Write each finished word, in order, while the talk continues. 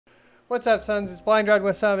What's up, sons? It's Blind Rod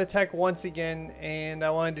with Son of a Tech once again, and I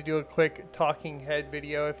wanted to do a quick talking head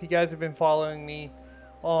video. If you guys have been following me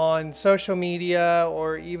on social media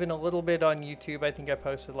or even a little bit on YouTube, I think I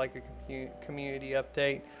posted like a community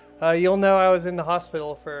update. You'll know I was in the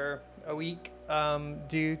hospital for a week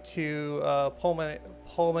due to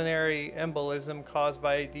pulmonary embolism caused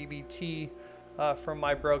by DVT from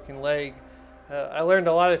my broken leg. I learned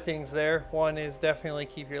a lot of things there. One is definitely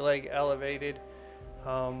keep your leg elevated.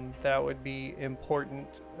 That would be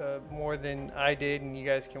important more than I did, and you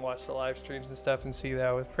guys can watch the live streams and stuff and see that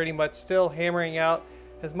I was pretty much still hammering out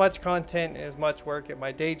as much content, as much work at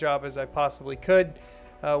my day job as I possibly could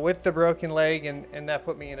with the broken leg, and that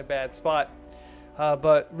put me in a bad spot.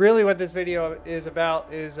 But really what this video is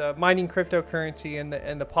about is mining cryptocurrency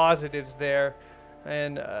and the positives there,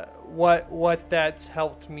 and what that's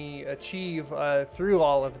helped me achieve through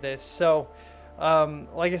all of this. So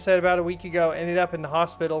like I said, about a week ago, ended up in the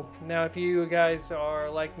hospital. Now, if you guys are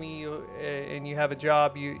like me and you have a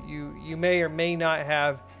job, you may or may not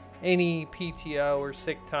have any PTO or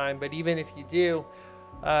sick time, but even if you do,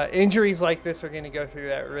 injuries like this are going to go through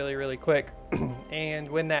that really quick. And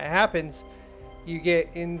when that happens, you get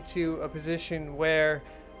into a position where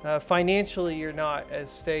financially you're not as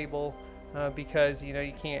stable because you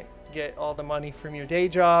can't get all the money from your day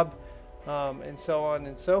job. And so on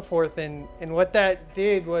and so forth, and what that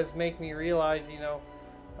did was make me realize,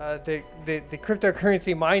 the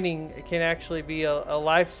cryptocurrency mining can actually be a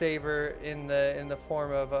lifesaver in the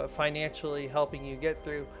form of financially helping you get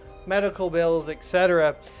through medical bills,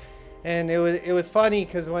 etc. And it was funny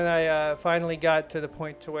because when I finally got to the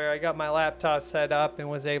point to where I got my laptop set up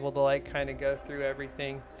and was able to kind of go through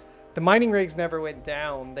everything, the mining rigs never went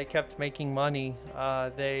down. They kept making money.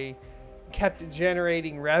 They kept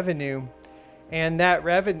generating revenue, and that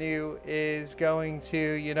revenue is going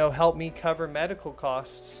to help me cover medical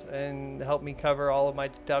costs and help me cover all of my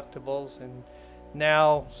deductibles and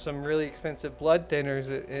now some really expensive blood thinners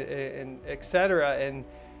and etc. And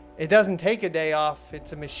it doesn't take a day off.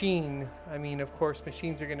 It's a machine. I mean, of course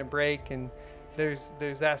machines are going to break, and there's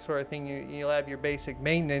that sort of thing. You'll have your basic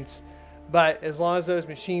maintenance, but as long as those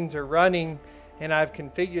machines are running and I've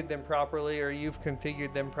configured them properly, or you've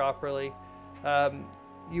configured them properly,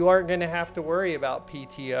 you aren't going to have to worry about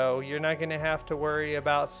PTO. You're not going to have to worry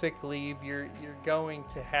about sick leave. You're going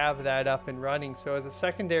to have that up and running. So as a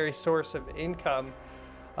secondary source of income,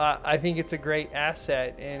 I think it's a great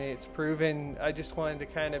asset, and it's proven. I just wanted to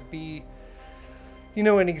kind of be,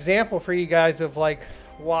 an example for you guys of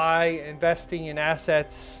why investing in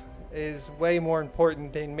assets is way more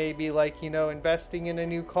important than maybe investing in a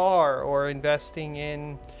new car or investing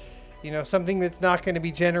in something that's not going to be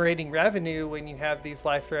generating revenue when you have these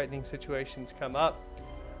life-threatening situations come up.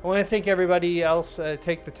 I want to thank everybody else,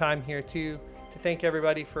 take the time here to thank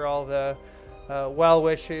everybody for all the well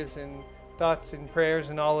wishes and thoughts and prayers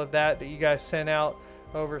and all of that you guys sent out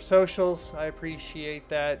over socials. I appreciate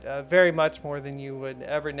that very much, more than you would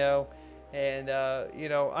ever know. And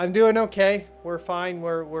I'm doing okay. We're fine.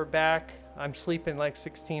 We're back. I'm sleeping like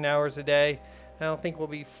 16 hours a day. I don't think we'll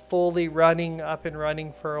be fully up and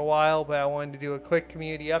running for a while, but I wanted to do a quick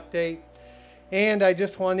community update. And I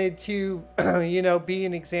just wanted to be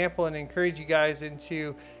an example and encourage you guys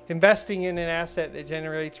into investing in an asset that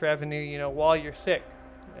generates revenue while you're sick.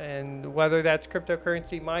 And whether that's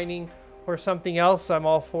cryptocurrency mining or something else, I'm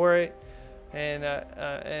all for it. And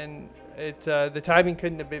the timing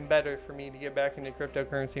couldn't have been better for me to get back into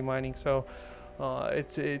cryptocurrency mining. So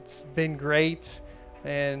it's been great,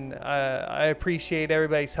 and I appreciate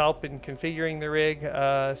everybody's help in configuring the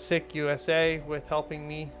rig. Sick USA with helping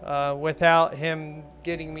me. Without him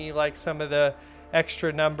getting me some of the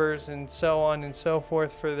extra numbers and so on and so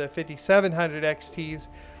forth for the 5700 XTs,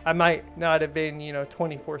 I might not have been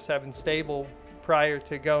 24/7 stable prior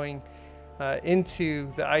to going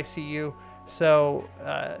into the ICU. So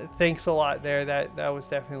thanks a lot there. That was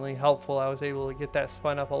definitely helpful. I was able to get that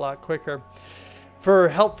spun up a lot quicker. For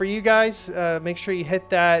help for you guys, make sure you hit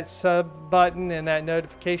that sub button and that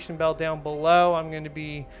notification bell down below. I'm going to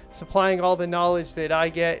be supplying all the knowledge that I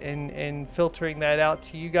get and filtering that out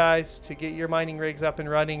to you guys to get your mining rigs up and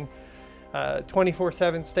running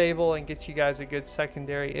 24/7 stable and get you guys a good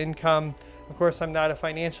secondary income. Of course, I'm not a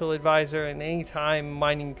financial advisor, and anytime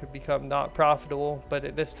mining could become not profitable, but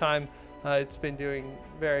at this time it's been doing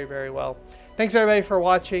very well. Thanks everybody for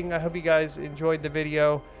watching. I hope you guys enjoyed the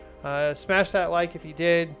video. Smash that like if you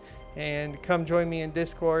did, and come join me in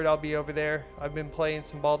Discord. I'll be over there. I've been playing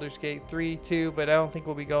some Baldur's Gate 3 too, but I don't think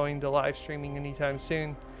we'll be going to live streaming anytime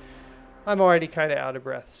soon. I'm already kind of out of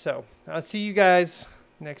breath, so I'll see you guys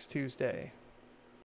next Tuesday.